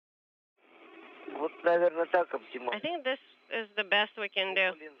I think this is the best we can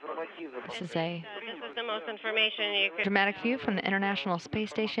do. This is a This is the most information you could. dramatic view from the International Space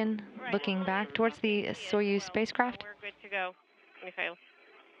Station, looking back towards the Soyuz spacecraft. We're good to go, Mikhail.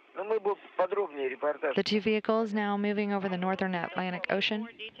 The two vehicles now moving over the northern Atlantic Ocean.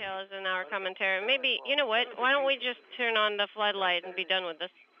 More details in our commentary. Maybe, you know what? Why don't we just turn on the floodlight and be done with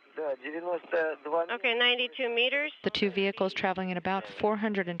this? Okay, 92 meters. The two vehicles traveling at about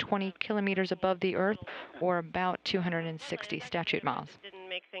 420 kilometers above the Earth, or about 260 statute miles. Didn't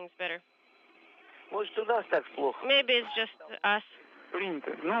make things better. Maybe it's just us.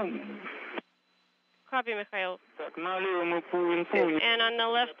 Copy, Mikhail. And on the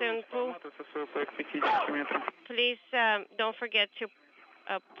left hand pool, please don't forget to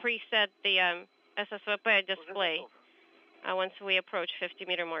preset the SSVP display once we approach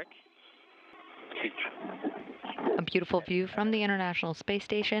 50-meter mark. A beautiful view from the International Space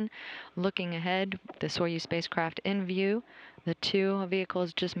Station. Looking ahead, the Soyuz spacecraft in view. The two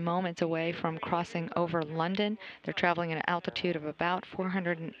vehicles just moments away from crossing over London. They're traveling at an altitude of about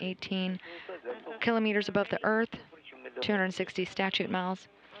 418 kilometers above the Earth, 260 statute miles.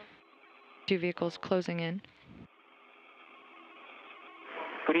 Two vehicles closing in.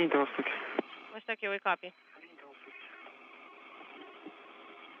 Vostoki, we copy.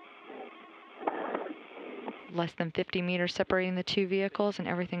 Less than 50 meters separating the two vehicles and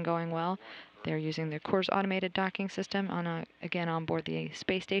everything going well. They're using the Core's automated docking system again on board the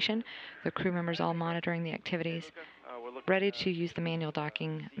space station. The crew members all monitoring the activities, ready to use the manual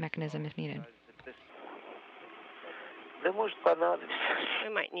docking mechanism if needed. We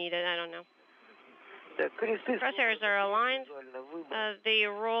might need it, I don't know. Crosshairs are aligned. The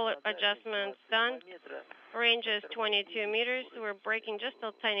roll adjustment's done. Range is 22 meters. We're braking just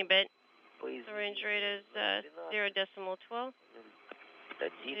a tiny bit. The range rate is 0.12,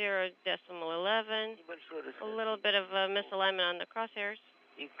 0.11, a little bit of a misalignment on the crosshairs,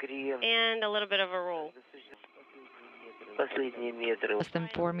 and a little bit of a roll. Less than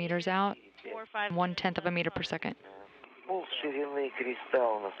 4 meters out, 1/10 of a meter per second.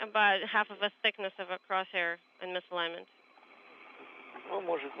 About half of a thickness of a crosshair and misalignment.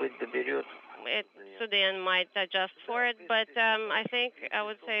 Sudan might adjust for it, but I think I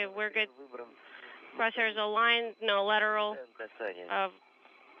would say we're good. Crosshairs aligned, no lateral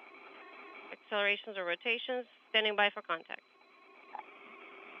accelerations or rotations. Standing by for contact.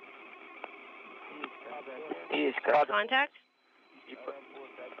 Contact.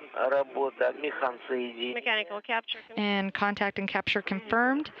 Mechanical capture. And contact and capture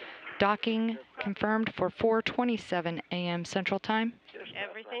confirmed. Docking confirmed for 4:27 a.m. Central Time.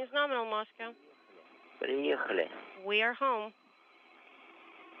 Everything's nominal, Moscow. We are home.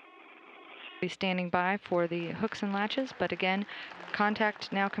 Be standing by for the hooks and latches, but again,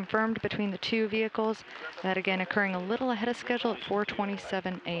 contact now confirmed between the two vehicles. That again occurring a little ahead of schedule at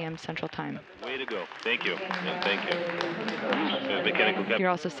 4:27 a.m. Central Time. Way to go. Thank you. And thank you. Mechanical capture. You're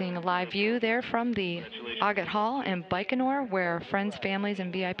also seeing a live view there from the Agat Hall in Baikonur, where friends, families,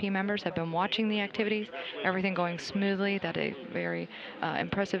 and VIP members have been watching the activities. Everything going smoothly. That a very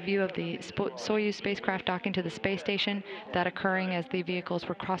impressive view of the Soyuz spacecraft docking to the space station. That occurring as the vehicles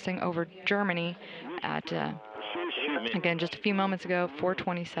were crossing over Germany at, again, just a few moments ago,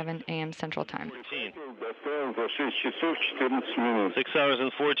 4:27 a.m. Central Time. 6 hours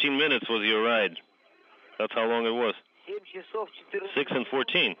and 14 minutes was your ride. That's how long it was. 6 and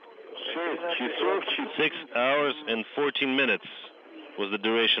 14. 6 hours and 14 minutes was the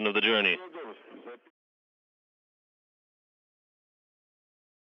duration of the journey.